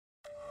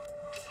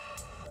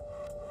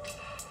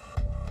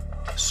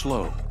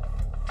slow,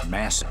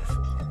 massive,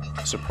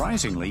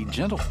 surprisingly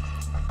gentle.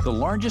 The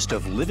largest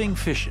of living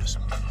fishes,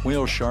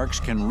 whale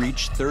sharks can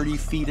reach 30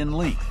 feet in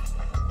length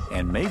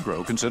and may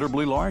grow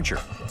considerably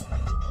larger.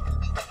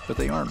 But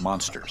they aren't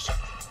monsters,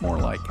 more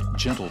like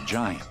gentle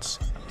giants,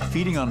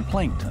 feeding on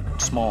plankton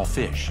and small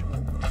fish.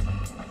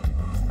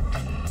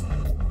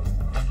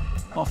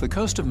 Off the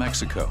coast of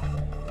Mexico,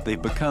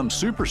 they've become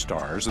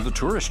superstars of the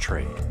tourist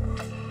trade.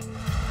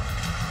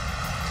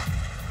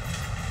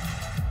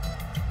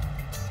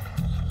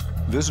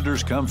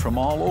 Visitors come from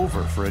all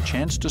over for a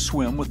chance to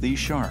swim with these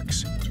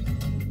sharks.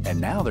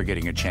 And now they're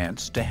getting a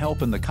chance to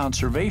help in the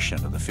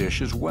conservation of the fish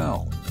as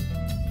well.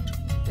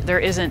 There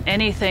isn't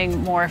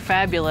anything more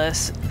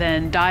fabulous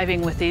than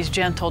diving with these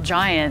gentle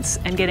giants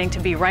and getting to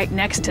be right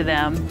next to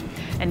them.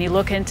 And you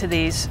look into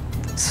these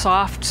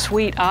soft,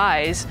 sweet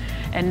eyes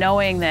and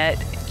knowing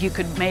that you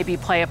could maybe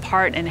play a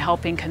part in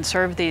helping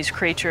conserve these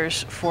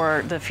creatures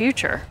for the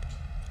future.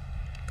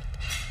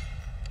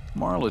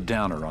 Marla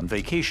Downer on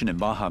vacation in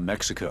Baja,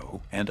 Mexico,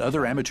 and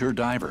other amateur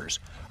divers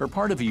are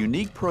part of a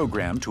unique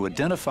program to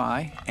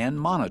identify and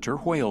monitor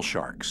whale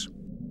sharks.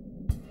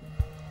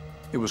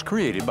 It was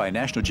created by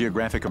National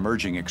Geographic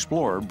emerging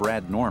explorer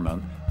Brad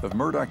Norman of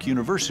Murdoch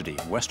University,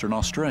 Western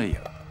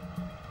Australia.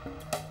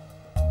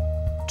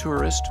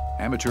 Tourists,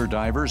 amateur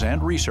divers,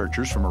 and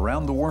researchers from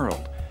around the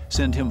world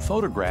send him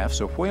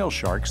photographs of whale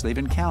sharks they've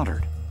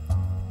encountered.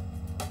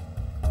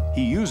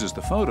 He uses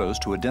the photos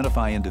to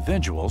identify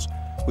individuals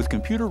with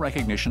computer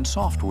recognition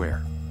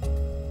software.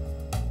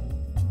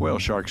 Whale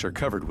sharks are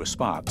covered with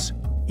spots,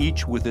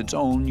 each with its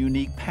own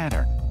unique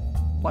pattern.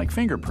 Like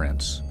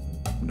fingerprints,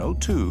 no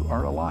two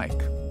are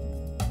alike.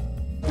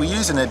 We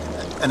use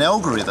an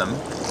algorithm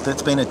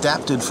that's been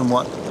adapted from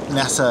what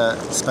NASA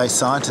space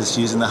scientists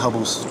use in the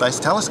Hubble Space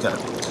Telescope.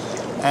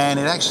 And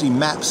it actually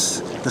maps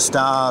the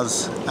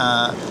stars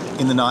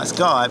in the night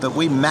sky, but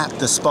we map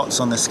the spots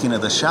on the skin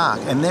of the shark,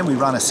 and then we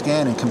run a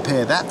scan and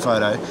compare that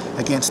photo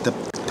against the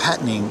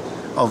patterning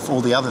of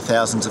all the other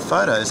thousands of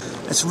photos.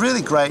 It's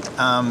really great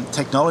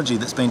technology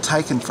that's been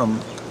taken from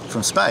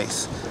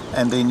space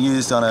and been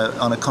used on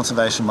a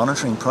conservation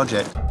monitoring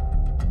project.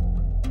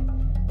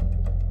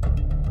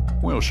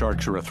 Whale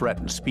sharks are a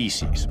threatened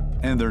species,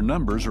 and their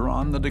numbers are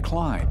on the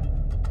decline,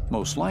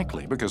 most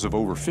likely because of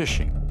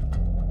overfishing.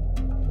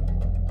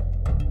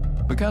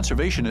 But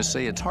conservationists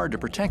say it's hard to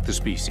protect the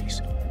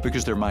species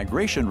because their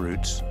migration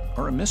routes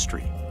are a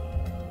mystery.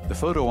 The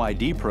Photo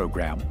ID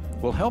program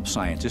will help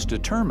scientists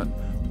determine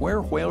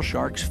where whale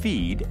sharks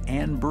feed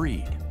and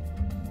breed.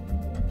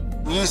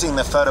 Using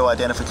the photo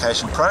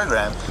identification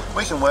program,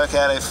 we can work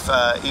out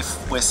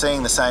if we're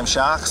seeing the same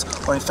sharks,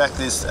 or in fact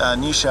there's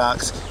new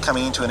sharks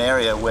coming into an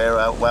area where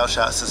whale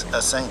sharks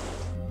are seen.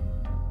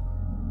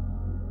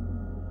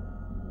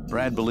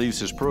 Brad believes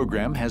his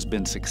program has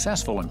been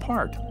successful in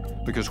part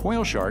because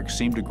whale sharks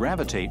seem to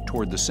gravitate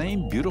toward the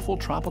same beautiful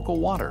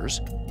tropical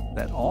waters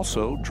that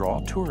also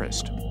draw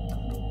tourists.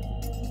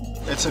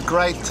 It's a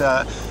great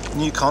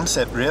new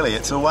concept, really.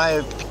 It's a way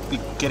of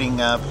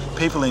getting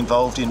people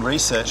involved in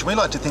research. We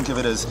like to think of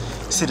it as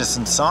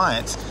citizen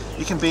science.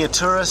 You can be a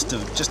tourist,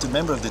 just a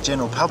member of the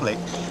general public.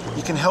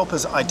 You can help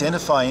us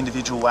identify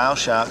individual whale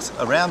sharks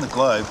around the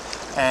globe,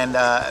 and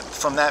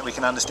from that we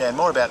can understand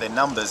more about their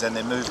numbers and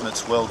their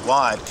movements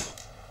worldwide.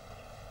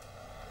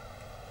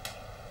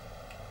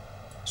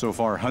 So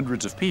far,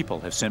 hundreds of people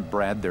have sent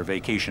Brad their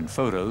vacation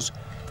photos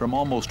from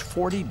almost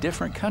 40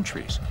 different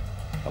countries,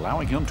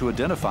 allowing him to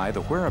identify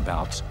the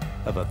whereabouts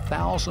of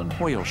 1,000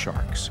 whale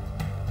sharks.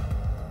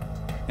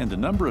 And the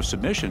number of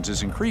submissions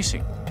is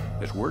increasing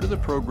as word of the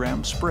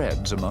program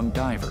spreads among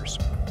divers.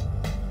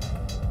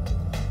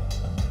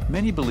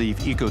 Many believe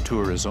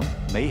ecotourism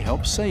may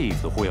help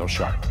save the whale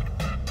shark,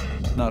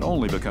 not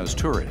only because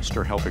tourists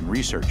are helping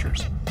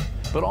researchers,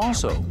 but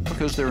also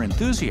because their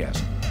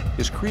enthusiasm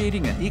is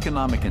creating an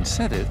economic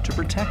incentive to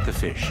protect the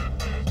fish.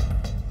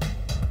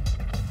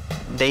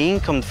 The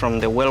income from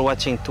the whale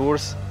watching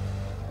tours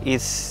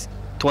is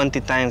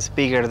 20 times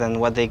bigger than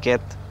what they get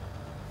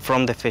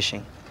from the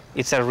fishing.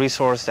 It's a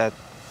resource that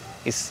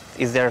is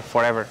there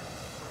forever.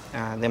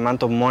 The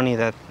amount of money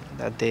that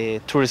the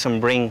tourism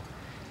bring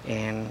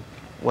and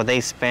what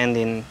they spend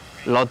in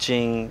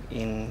lodging,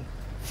 in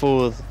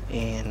food,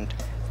 in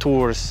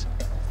tours,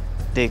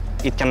 it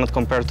cannot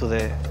compare to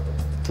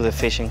the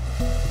fishing.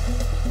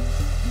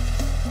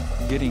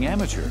 Getting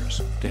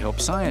amateurs to help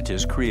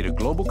scientists create a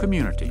global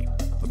community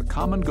with a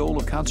common goal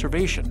of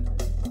conservation.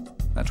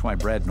 That's why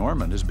Brad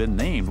Norman has been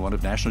named one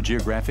of National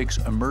Geographic's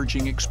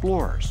emerging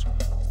explorers.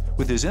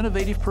 With his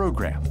innovative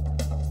program,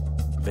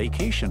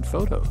 vacation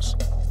photos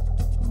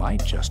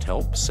might just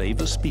help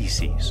save a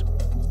species.